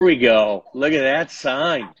we go. Look at that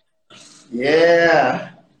sign.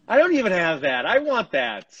 Yeah. I don't even have that. I want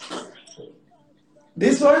that.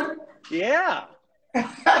 This one? Yeah. What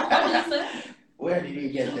did you say? Where did you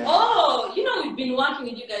get that? Oh, we've been working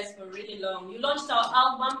with you guys for really long. You launched our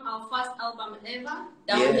album, our first album ever,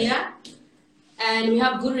 down here. And we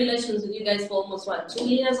have good relations with you guys for almost, 2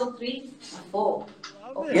 years or 3 or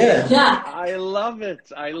 4? Yeah. I love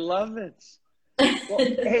it. I love it. Well,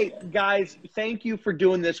 hey, guys, thank you for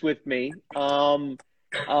doing this with me. I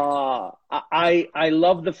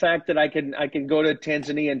love the fact that I can go to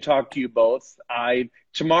Tanzania and talk to you both.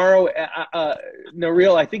 Tomorrow,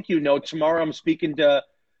 Nahreel, I think tomorrow I'm speaking to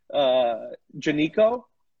Janiko.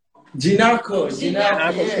 Janako,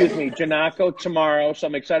 Excuse me, Janako tomorrow. So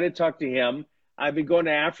I'm excited to talk to him. I've been going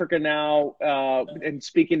to Africa now and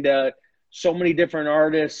speaking to so many different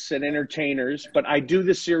artists and entertainers, but I do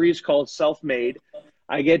this series called Self-Made.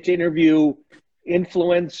 I get to interview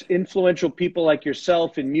influential people like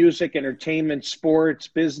yourself in music, entertainment, sports,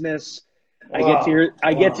 business. Wow.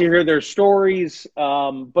 I get to hear their stories,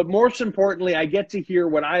 but most importantly, I get to hear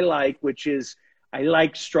what I like, which is I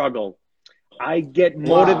like struggle. I get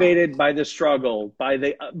motivated by the struggle, by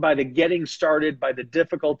the getting started, by the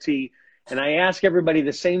difficulty. And I ask everybody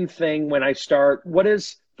the same thing when I start. What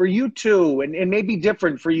is, for you too, and maybe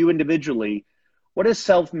different for you individually, what does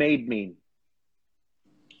self-made mean?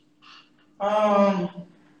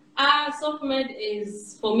 Self-made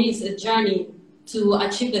is, for me, it's a journey to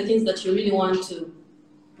achieve the things that you really want to.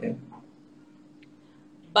 Yeah.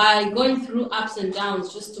 By going through ups and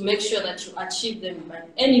downs, just to make sure that you achieve them by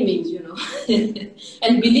any means,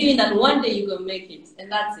 and believing that one day you're going to make it.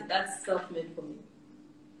 And that's it. That's self-made for me.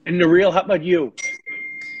 And Nahreel, how about you?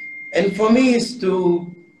 And for me, it's to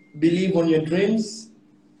believe on your dreams.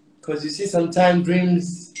 Because you see, sometimes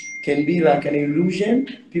dreams can be like an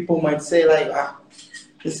illusion. People might say like,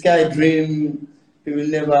 this guy dream, he will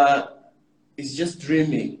never, it's just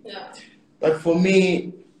dreaming. Yeah. But for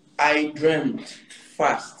me, I dreamt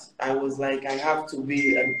fast. I was like, I have to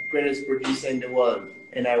be the greatest producer in the world.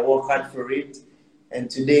 And I work hard for it. And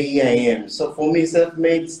today here I am. So for me,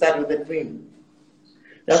 self-made start with a dream.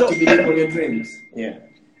 You have to believe in your dreams. Yeah.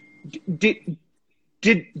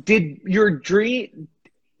 Did your dream,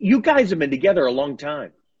 you guys have been together a long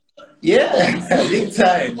time. Yeah, big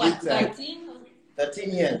time. What, big time. 13?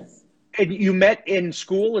 13 years. And you met in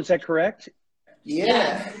school, is that correct?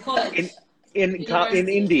 Yeah. College. In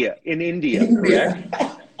India. In India, correct?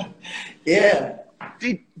 Yeah.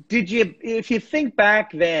 Did you, if you think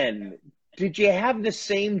back then, did you have the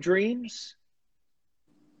same dreams?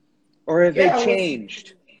 Or have they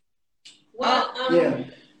changed? Well,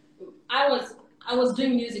 I was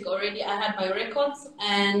doing music already. I had my records,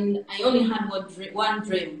 and I only had one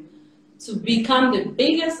dream: to become the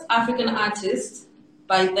biggest African artist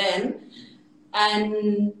by then,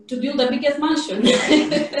 and to build the biggest mansion.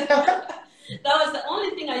 That was the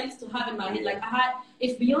only thing I used to have in my head. Like I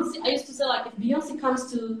used to say, like, if Beyonce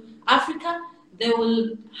comes to Africa, they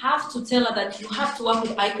will have to tell her that you have to work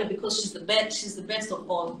with Aika because she's the best. She's the best of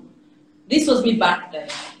all. This was me back then.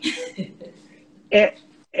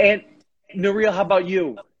 and Nahreel, how about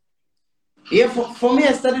you? Yeah, for me,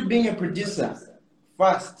 I started being a producer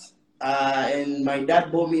first. And my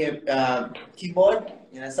dad bought me a keyboard,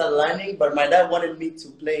 and I started learning. But my dad wanted me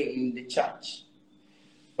to play in the church.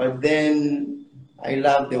 But then I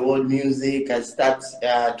love the world music. I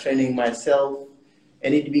started training myself.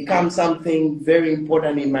 And it became something very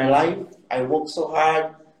important in my life. I worked so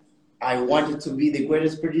hard. I wanted to be the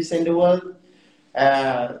greatest producer in the world.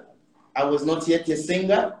 I was not yet a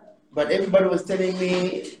singer, but everybody was telling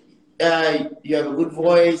me, you have a good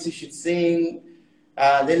voice, you should sing.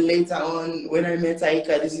 Then later on, when I met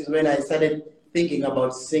Aika, this is when I started thinking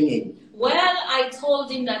about singing. Well, I told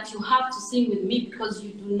him that you have to sing with me because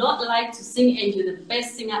you do not like to sing and you're the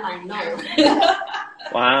best singer I know.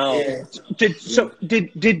 Wow. Yeah. Did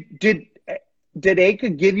Aika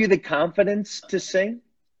give you the confidence to sing?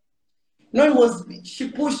 No, she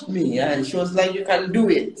pushed me and she was like, you can do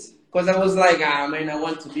it. Because I was like, man, I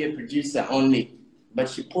want to be a producer only. But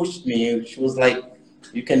she pushed me. She was like,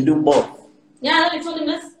 you can do both. Yeah, I told him,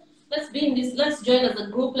 let's be in this, let's join as a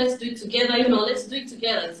group, let's do it together, let's do it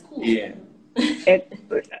together. It's cool. Yeah. And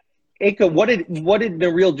Aika, what did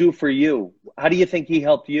Nahreel do for you? How do you think he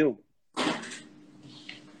helped you?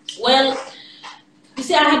 Well, you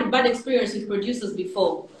see, I had a bad experience with producers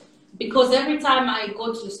before. Because every time I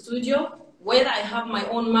go to the studio, whether I have my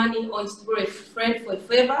own money or it's through a friend for a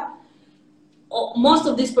favor, most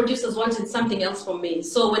of these producers wanted something else from me.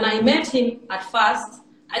 So when I met him at first,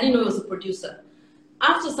 I didn't know he was a producer.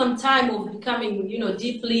 after some time of becoming, you know,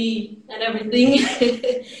 deeply and everything,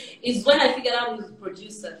 is when I figured out he was a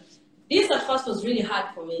producer. This at first was really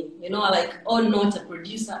hard for me, you know, like, oh, not a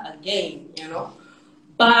producer again, you know.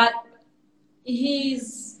 But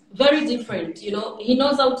he's very different, you know. He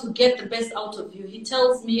knows how to get the best out of you. He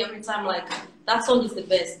tells me every time, like, that song is the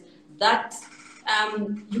best. That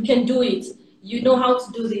you can do it. You know how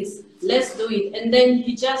to do this. Let's do it. And then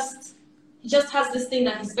he just has this thing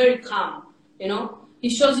that he's very calm, you know. He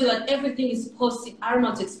shows you that everything is positive. I don't know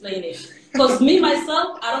how to explain it. Because me,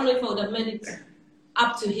 myself, I don't know if I would have made it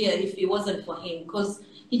up to here if it wasn't for him. Because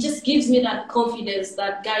he just gives me that confidence,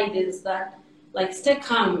 that guidance, that, like, stay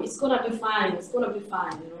calm. It's going to be fine. It's going to be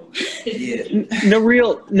fine, you know. Yeah.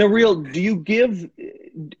 Nahreel,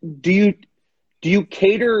 do you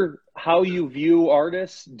cater how you view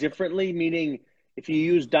artists differently? Meaning, if you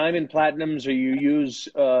use diamond platinums or you use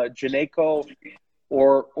Janeko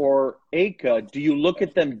or Aika, do you look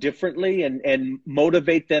at them differently and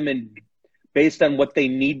motivate them based on what they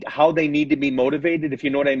need, how they need to be motivated, if you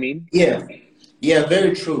know what I mean? Yeah, yeah,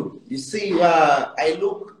 very true. You see, I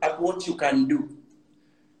look at what you can do.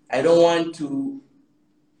 I don't want to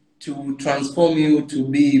transform you to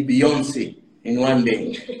be Beyonce in one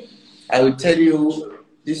day. I will tell you,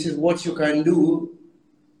 this is what you can do,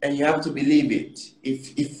 and you have to believe it.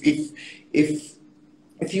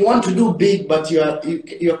 If you want to do big, but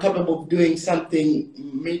you're capable of doing something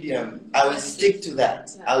medium, I will stick to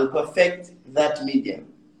that. I will perfect that medium.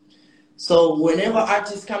 So whenever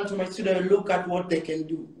artists come to my studio, I look at what they can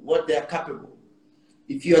do, what they are capable.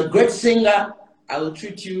 If you're a great singer, I will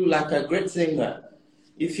treat you like a great singer.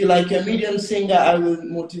 If you're like a medium singer, I will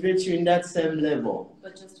motivate you in that same level.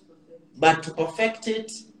 But to perfect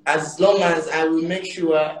it, as long as I will make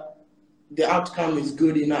sure the outcome is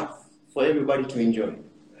good enough for everybody to enjoy.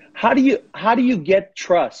 How do you get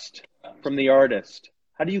trust from the artist?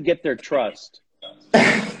 How do you get their trust? You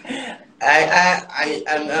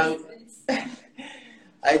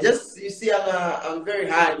see, I'm very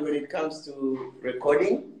hard when it comes to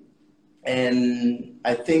recording, and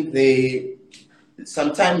I think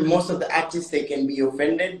sometimes most of the artists, they can be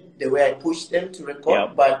offended the way I push them to record,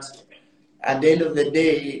 yeah. But at the end of the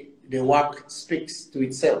day, the work speaks to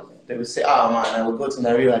itself. They will say, "Oh man, I will go to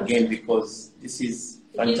Nahreel again because this is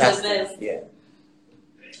fantastic." Yeah.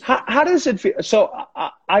 How does it feel? So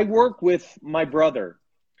I work with my brother,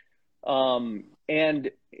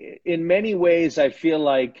 and in many ways, I feel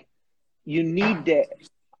like you need to.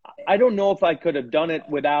 I don't know if I could have done it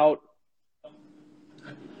without.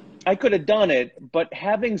 I could have done it, but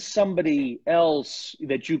having somebody else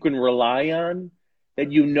that you can rely on,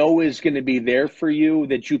 that you know is going to be there for you,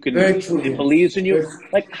 that you can that believes in you.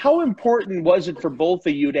 Like, how important was it for both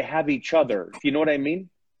of you to have each other? You know what I mean?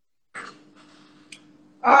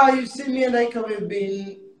 You see, me and Aika, we've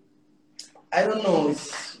been, I don't know,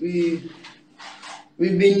 we've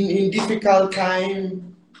been in difficult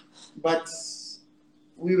time, but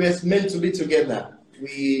we were meant to be together.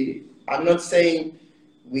 I'm not saying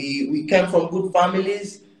we came from good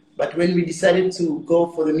families, but when we decided to go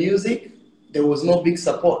for the music, there was no big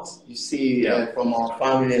support, you see, from our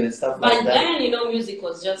family and stuff like that. But then, you know, music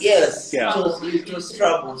was just... Yes, yeah. It was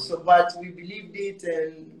trouble. So, but we believed it,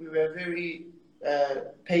 and we were very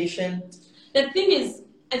patient. The thing is,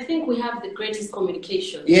 I think we have the greatest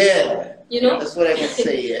communication. Yeah. You know? That's what I can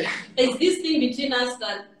say, yeah. There's this thing between us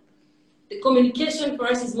that the communication for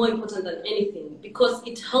us is more important than anything, because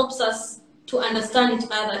it helps us to understand each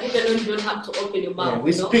other, even though you don't have to open your mouth. Yeah,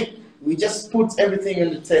 we speak. We just put everything on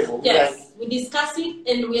the table. Yes, like, we discuss it,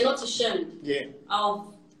 and we're not ashamed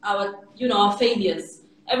of our failures.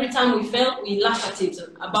 Every time we fail, we laugh at it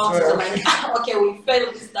about it. Like, okay, we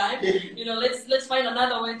failed this time. You know, let's find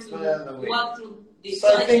another way to work through this. So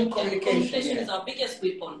I think communication is our biggest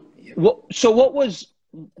weapon. Yeah. Well, so what was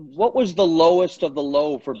the lowest of the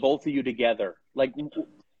low for both of you together? Like,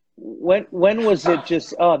 when was it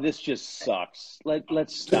just, oh, this just sucks.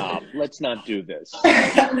 Let's stop. Let's not do this.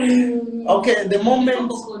 Okay, the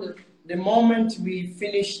moment we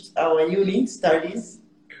finished our uni studies,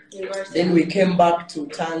 then we came back to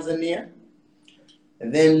Tanzania.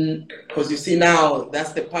 And then, because you see now,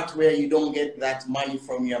 that's the part where you don't get that money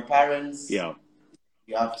from your parents. Yeah.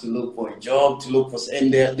 You have to look for a job,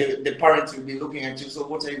 and the parents will be looking at you, so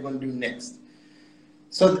what are you going to do next?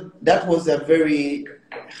 So that was a very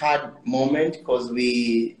hard moment, because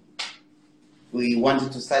we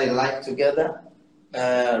wanted to start a life together,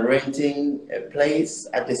 renting a place,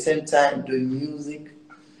 at the same time doing music.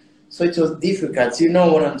 So it was difficult. You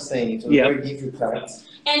know what I'm saying? It was very difficult.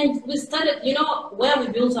 And we started, you know, where we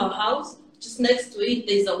built our house, just next to it,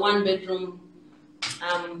 there's a one-bedroom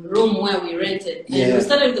room where we rented, and we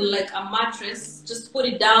started with like a mattress, just put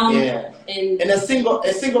it down, and a single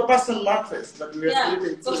person mattress, but we were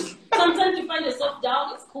sleeping. So sometimes you find yourself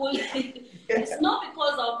down. It's cool. It's not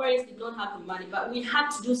because our parents did not have the money, but we had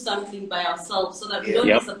to do something by ourselves so that we don't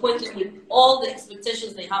disappoint them with all the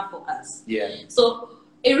expectations they have for us. So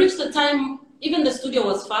it reached the time, even the studio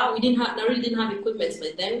was far. We really didn't have equipment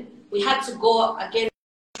by then. We had to go again,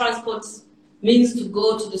 transport means to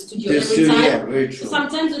go to the studio every time. Yeah, very true. So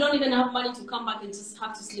sometimes we don't even have money to come back and just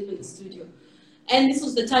have to sleep in the studio. And this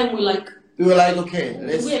was the time we were like, okay,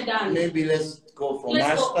 maybe let's go for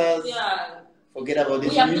masters. Forget about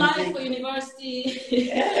this. We applied for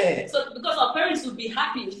university. So because our parents would be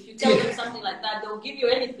happy if you tell them something like that, they'll give you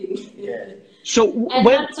anything. So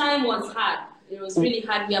that time was hard. It was really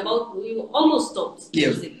hard. We almost stopped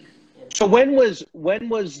music. So when was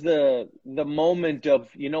the moment of,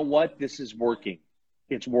 you know what, this is working,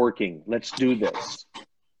 it's working, let's do this?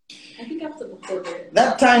 I think after before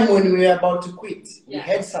that time when we were about to quit, we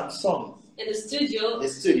had some songs in the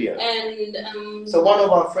studio. And so one of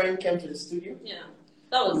our friends came to the studio.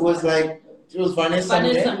 It was Vanessa.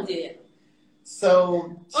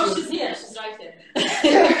 So she's here. She's right there.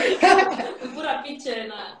 We put a picture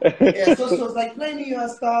in her. So she was like playing your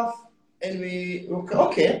stuff, and we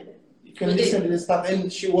okay. You can listen to this stuff,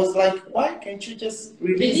 and she was like, "Why can't you just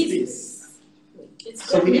release this?"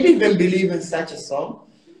 So we didn't even believe in such a song,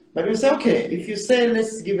 but we said, "Okay, if you say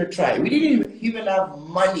let's give it a try." We didn't even have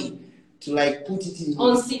money to like put it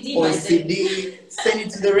on CD, send it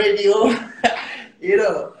to the radio, you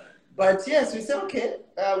know. But yes, we said, okay,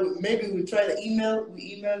 maybe we try the email.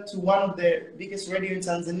 We emailed to one of the biggest radio in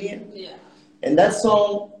Tanzania, and that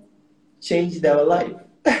song changed our life.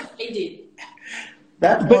 It did.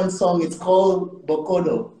 That one song, it's called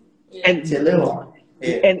Bokodo. And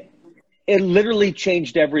it literally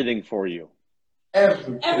changed everything for you.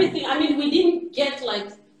 Everything. I mean, we didn't get like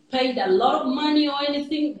paid a lot of money or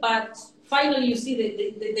anything, but finally you see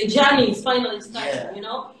the journey is finally starting. You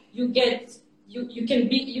know, you can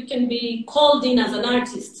be called in as an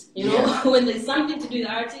artist. You know, when there's something to do with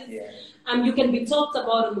artists, you can be talked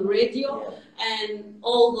about on the radio and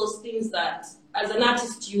all those things that as an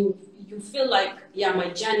artist you feel like, my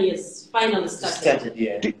journey is finally started.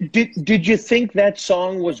 Did you think that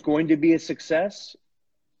song was going to be a success?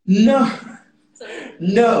 No.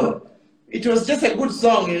 No. It was just a good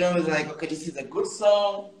song, you know. It was like, okay, this is a good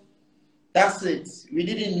song. That's it. We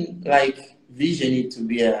didn't like vision it to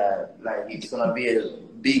be it's gonna be a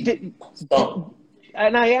big song.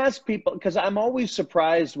 And I ask people, because I'm always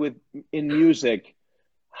surprised in music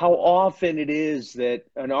how often it is that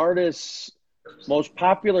an artist's most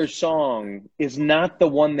popular song is not the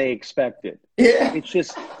one they expected. It's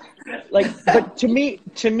just like, but to me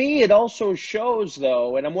it also shows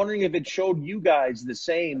though, and I'm wondering if it showed you guys the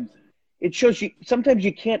same, it shows you sometimes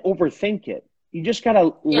you can't overthink it. You just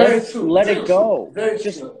gotta let it go.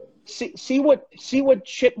 Just see what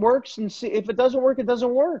shit works, and see if it doesn't work, it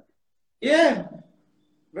doesn't work.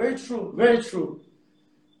 Very true. Very true.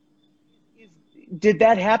 Did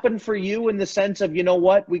that happen for you in the sense of, you know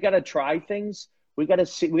what, we got to try things, we got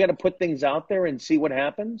to put things out there and see what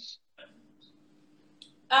happens?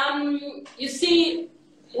 You see,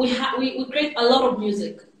 we create a lot of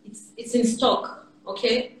music. It's in stock,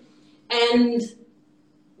 okay, and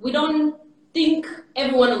we don't think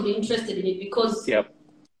everyone will be interested in it because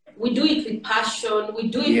we do it with passion. We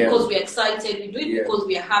do it because we're excited. We do it because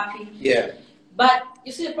we are happy. But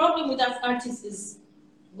you see, the problem with us artists is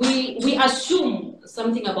we assume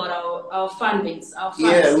something about our fan base, our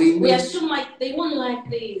fans. We assume like they won't like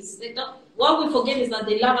this. They don't. What we forget is that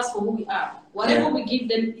they love us for who we are. Whatever we give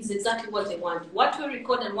them is exactly what they want. What we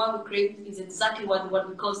record and what we create is exactly what they want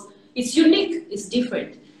because it's unique. It's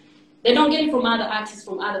different. They don't get it from other artists,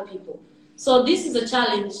 from other people. So this is a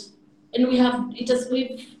challenge, and we've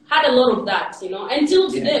had a lot of that, you know, until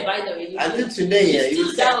today. By the way, until today,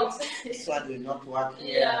 you still doubt. This one will not work.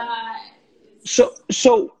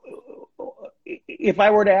 So if I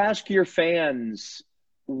were to ask your fans,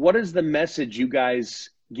 what is the message you guys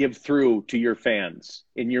give through to your fans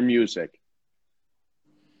in your music?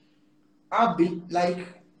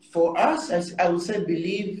 For us, I would say,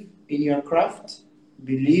 believe in your craft,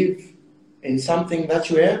 believe in something that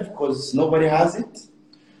you have because nobody has it,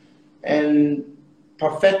 and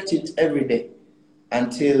perfect it every day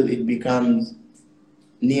until it becomes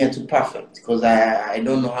near to perfect, because I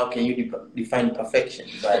don't know how can you define perfection,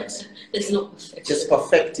 but there's no perfection. Just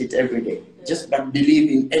perfect it every day. Just believe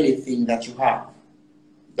in anything that you have.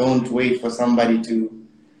 Don't wait for somebody to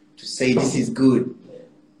say this is good.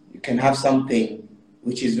 You can have something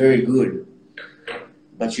which is very good,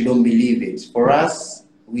 but you don't believe it. For us,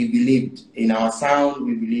 we believed in our sound.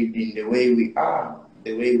 We believed in the way we are,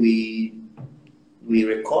 the way we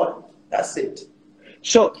record. That's it.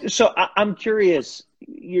 So I'm curious.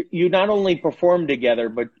 You not only perform together,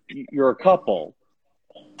 but you're a couple.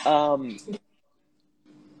 Better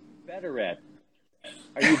at?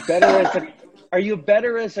 Are you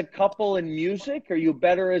better as a couple in music? Or are you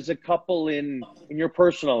better as a couple in your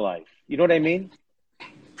personal life? You know what I mean?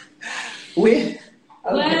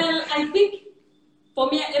 Well, I think for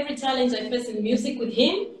me, every challenge I face in music with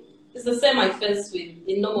him is the same I face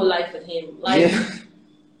in normal life with him. Like,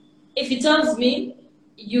 if he tells me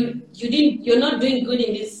you're not doing good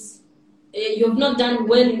in this, you have not done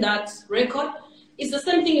well in that record, it's the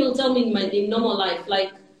same thing he'll tell me in normal life.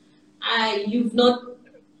 Like, you've not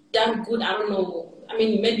done good. I don't know. I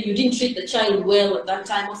mean, maybe you didn't treat the child well at that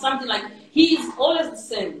time or something. Like, he's always the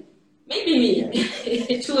same. Maybe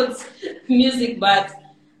me towards music, but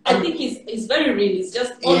I think he's very real. He's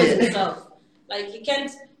just always himself. Like, he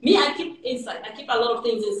can't. Me, I keep inside. I keep a lot of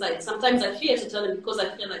things inside. Sometimes I fear to tell him because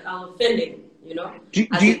I feel like I'm offending. You know,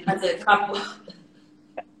 as a couple.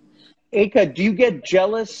 Aika, do you get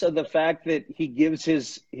jealous of the fact that he gives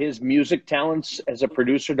his music talents as a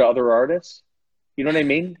producer to other artists? You know what I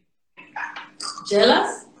mean?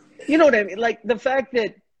 Jealous? You know what I mean? Like the fact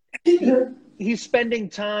that he's spending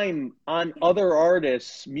time on other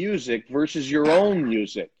artists' music versus your own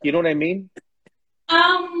music. You know what I mean?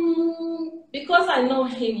 Because I know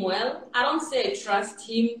him well, I don't say I trust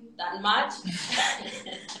him that much.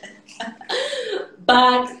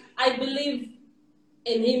 But I believe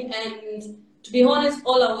in him, and to be honest,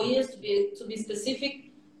 all our years, to be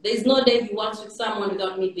specific, there's no day he works with someone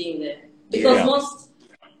without me being there. Because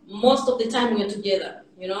most of the time we're together,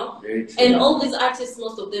 you know? And all these artists,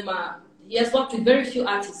 most of them he has worked with very few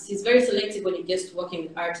artists. He's very selective when he gets to working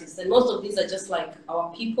with artists. And most of these are just like our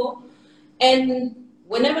people. And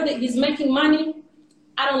whenever he's making money,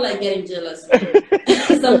 I don't like getting jealous.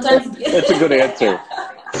 Sometimes. That's a good answer.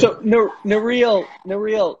 So, Nahreel,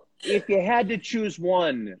 if you had to choose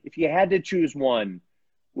one,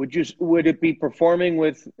 would it be performing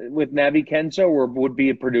with Navy Kenzo, or would it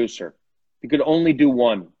be a producer? You could only do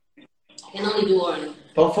one. I can only do one.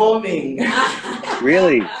 Performing.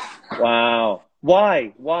 Really? Wow.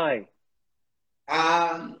 Why?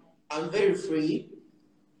 I'm very free.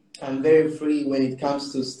 I'm very free when it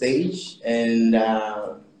comes to stage, and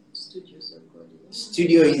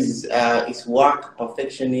studio is work,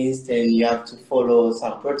 perfectionist, and you have to follow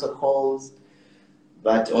some protocols.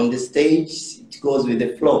 But on the stage, it goes with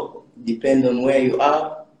the flow. Depend on where you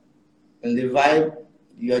are and the vibe.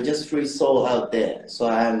 You are just free soul out there. So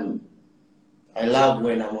I love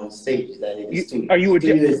when I'm on stage than in the studio. Are you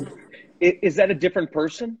is that a different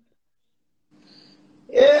person?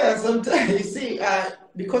 Yeah, sometimes you see,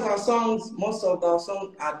 because most of our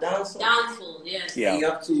songs are dancehall. Dancehall, yes. Yeah. You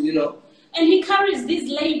have to, you know. And he carries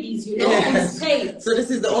these ladies, you know, on stage. So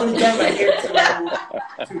this is the only time I get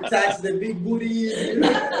to touch the big booties. You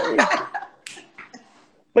know?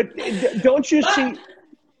 But don't you see?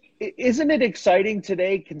 Isn't it exciting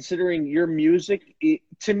today, considering your music?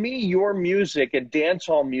 To me, your music and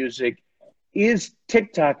dancehall music is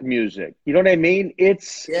TikTok music. You know what I mean?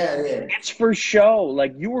 It's for show.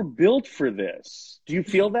 Like, you were built for this. Do you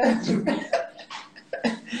feel that?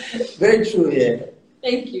 Very true. Yeah.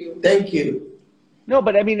 Thank you. Thank you. No,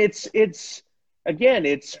 but I mean, it's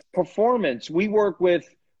performance.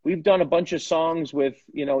 We've done a bunch of songs with,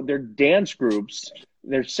 you know, they're dance groups,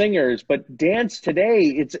 they're singers, but dance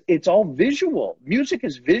today, it's all visual. Music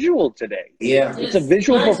is visual today. Yeah. It's a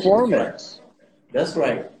visual performance. That's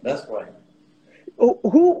right.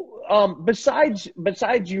 Who besides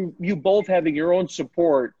you both having your own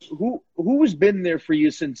support, who's been there for you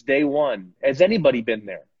since day one? Has anybody been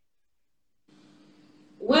there?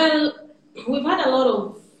 Well, we've had a lot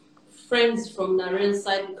of friends from Nahreel's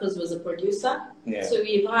side because he was a producer. Yeah. So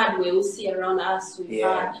we've had Weusi around us, we've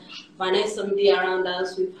had Vanessa Mdi around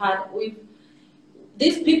us,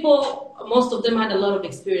 these people, most of them had a lot of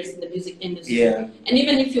experience in the music industry. Yeah. And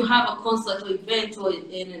even if you have a concert or event or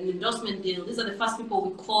an endorsement deal, these are the first people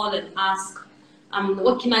we call and ask,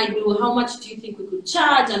 what can I do? How much do you think we could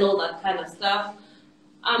charge? And all that kind of stuff.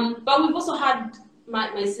 But we've also had,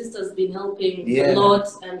 my sister's been helping a lot,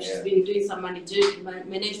 and she's been doing some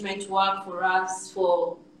management work for us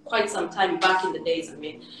for quite some time back in the days, I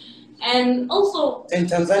mean. And also... And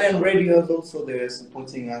Tanzanian radios also, they were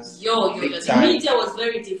supporting us. The media was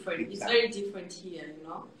very different. It's very different here, you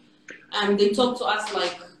know. And they talk to us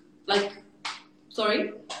like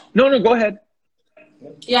sorry? No, go ahead.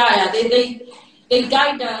 Yeah, they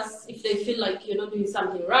guide us if they feel like you're not doing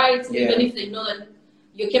something right, even if they know that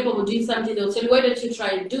you're capable of doing something, they'll tell you, why don't you try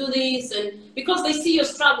and do this? And because they see you're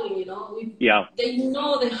struggling, you know, they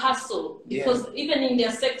know the hustle. Because even in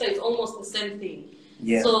their sector, it's almost the same thing.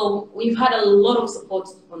 Yeah. So we've had a lot of support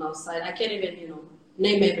on our side. I can't even, you know,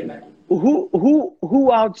 name everybody.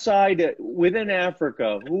 Who outside within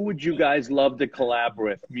Africa? Who would you guys love to collab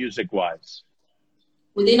with, music-wise?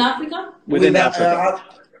 Within Africa? Within Africa.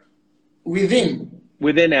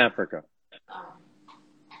 Within Africa.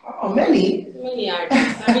 Many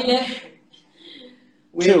artists. I mean,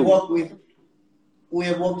 we have worked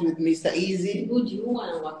with Mr. Easy. Who do you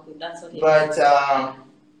want to work with? That's what. But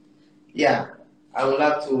yeah, I would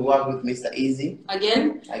love to work with Mr. Easy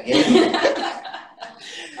again. Okay.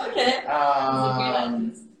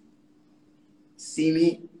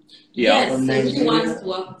 Simi. Yes, he wants to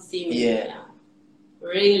work with Simi. Yeah.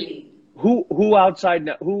 Really. Who outside?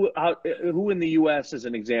 Who in the U.S. as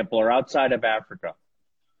an example, or outside of Africa?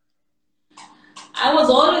 I was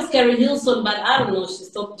always Carrie Hilson, but I don't know. She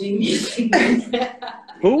stopped doing music.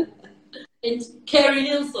 Who? And Carrie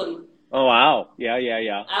Hilson. Oh wow!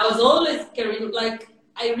 Yeah. I was always Carrie. Like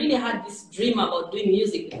I really had this dream about doing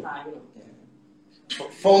music at the time. You know.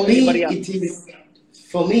 For me, it is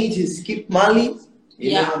Skip Marley.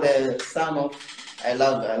 You know, the son of. I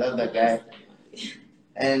love that guy.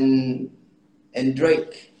 And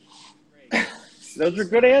Drake. Those are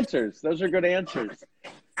good answers.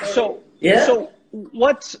 So yeah. So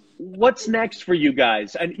what's next for you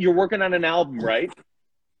guys? And you're working on an album, right?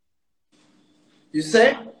 You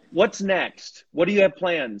say? What's next? What do you have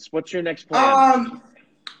plans? What's your next plan?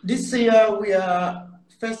 This year we are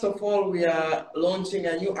launching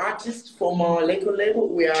a new artist from our record label.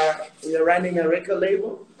 We are running a record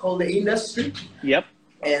label called The Industry. Yep.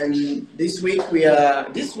 And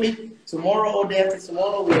tomorrow or day after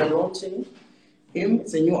tomorrow, we are launching him.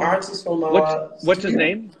 It's a new artist from our What's his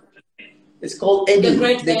name? It's called Eddie. The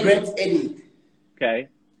Great Eddie. Okay.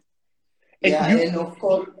 And of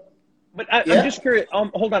course. But I'm just curious.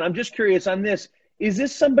 Hold on. I'm just curious on this. Is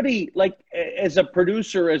this somebody, like, as a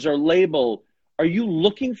producer, as a label, are you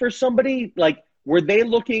looking for somebody? Like, were they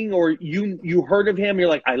looking, or you heard of him? You're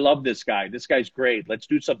like, I love this guy. This guy's great. Let's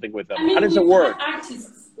do something with him. I mean, how does it work?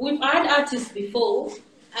 We've had artists before,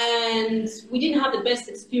 and we didn't have the best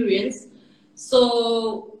experience.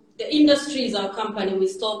 So The Industry is our company. We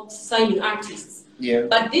stopped signing artists. Yeah.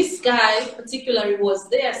 But this guy particularly was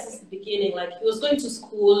there since the beginning. Like, he was going to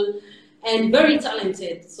school and very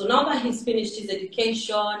talented. So now that he's finished his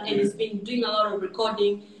education and he's been doing a lot of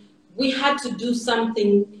recording, we had to do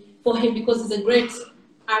something for him because he's a great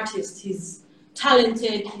artist. He's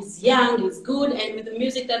talented, he's young, he's good, and with the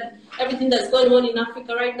music everything that's going on in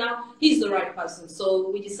Africa right now, he's the right person.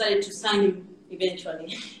 So we decided to sign him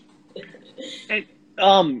eventually. And,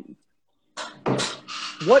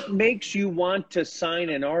 what makes you want to sign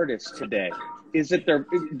an artist today? Is it do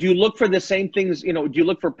you look for the same things? You know, do you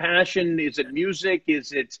look for passion? Is it music?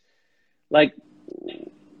 Is it like,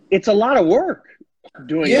 it's a lot of work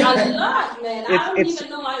doing it. A lot, man. I don't even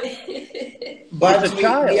know how. But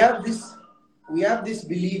we have this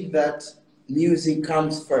belief that music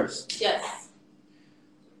comes first. Yes.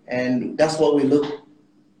 And that's what we look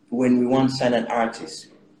when we want to sign an artist.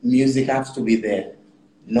 Music has to be there.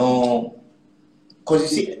 No. Because you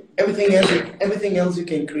see, everything else you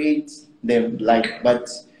can create them, like, but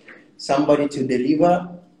somebody to deliver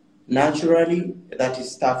naturally, that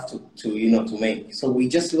is tough to make. So we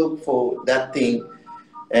just look for that thing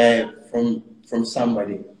from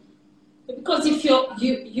somebody. Because if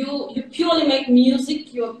you purely make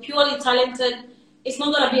music, you're purely talented, it's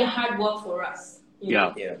not gonna be a hard work for us.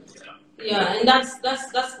 Yeah. And that's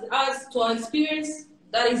us, to our experience.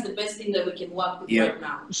 That is the best thing that we can work with right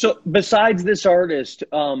now. So besides this artist,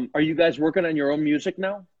 are you guys working on your own music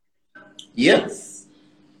now? Yes.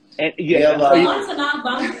 And he wants an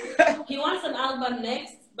album. He wants an album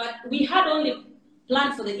next, but we had only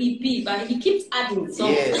planned for the EP, but he keeps adding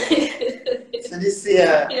songs. Yeah. So this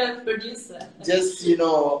year, producer. Just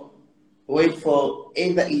wait for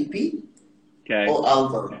either EP or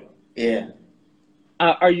album. Yeah.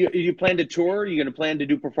 Are you plan to tour? Are you going to plan to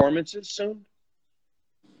do performances soon?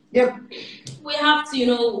 Yep. We have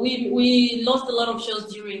to, we lost a lot of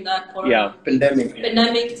shows during that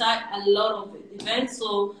pandemic time, a lot of events.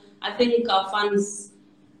 So I think our fans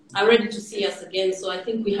are ready to see us again. So I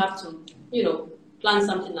think we have to, plan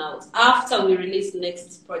something out after we release the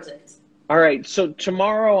next project. All right. So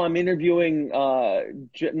tomorrow I'm interviewing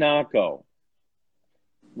Nako.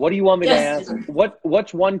 What do you want me to ask him?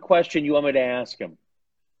 What's one question you want me to ask him?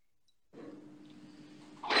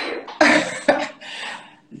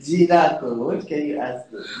 Ginako, what can you ask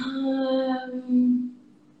them?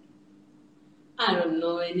 I don't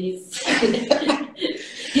know, and he's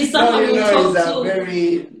he's No, someone you we know, talk to.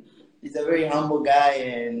 he's a very humble guy,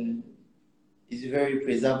 and he's very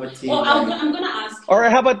preservative. Well, I'm gonna ask. All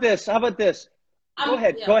right, how about this? How about this? Go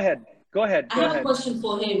ahead, yeah. go ahead, go ahead, I go have ahead. a question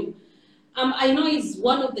for him. I know he's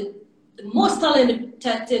one of the most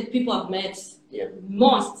talented people I've met. Yeah.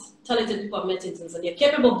 Most talented people I've met in Tanzania,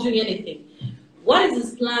 capable of doing anything. What is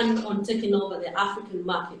his plan on taking over the African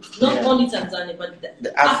market? Not only Tanzania, but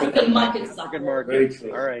the African market as a African whole. market. Very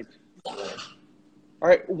true. All right. All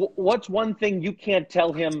right. What's one thing you can't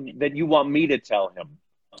tell him that you want me to tell him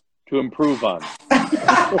to improve on?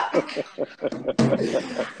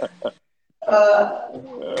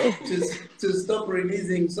 To stop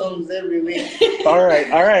releasing songs every week. All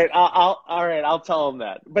right. I'll tell him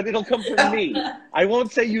that, but it'll come from me. I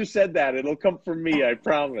won't say you said that. It'll come from me. I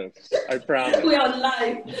promise. I promise. We are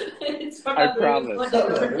live. It's I promise.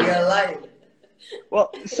 We are live.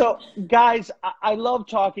 Well, so guys, I love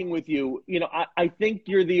talking with you. You know, I think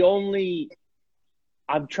you're the only.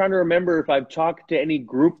 I'm trying to remember if I've talked to any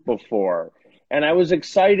group before, and I was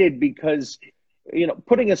excited because, you know,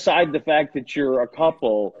 putting aside the fact that you're a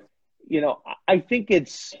couple, you know, I think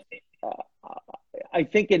it's, I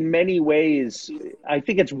think in many ways, I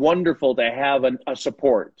think it's wonderful to have a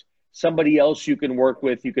support, somebody else you can work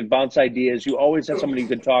with, you can bounce ideas, you always have somebody you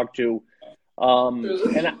can talk to.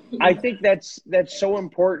 And I think that's so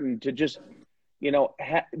important to just, you know,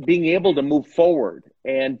 being able to move forward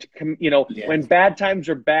and, you know, when bad times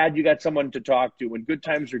are bad, you got someone to talk to. When good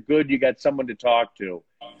times are good, you got someone to talk to.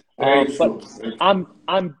 But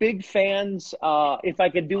I'm big fans. If I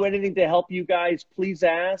can do anything to help you guys, please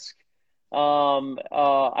ask.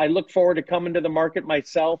 I look forward to coming to the market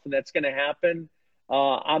myself, and that's going to happen.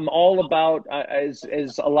 I'm all about, as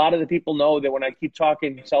a lot of the people know, that when I keep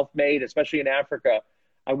talking self-made, especially in Africa,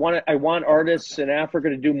 I want artists in Africa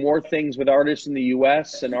to do more things with artists in the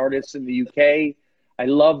U.S. and artists in the U.K. I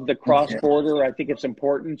love the cross-border. I think it's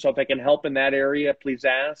important. So if I can help in that area, please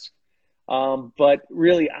ask. But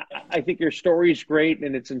really, I think your story is great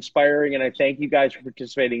and it's inspiring, and I thank you guys for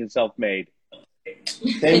participating in Self-Made.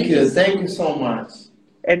 Thank you so much.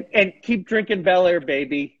 And keep drinking Bel Air,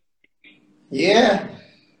 baby. Yeah,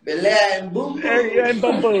 Bel Air and boom boom. And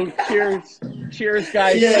boom boom. Cheers,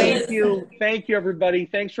 guys. Cheers. Thank you, everybody.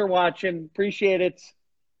 Thanks for watching. Appreciate it.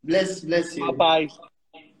 Bless you. Bye.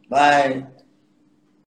 Bye.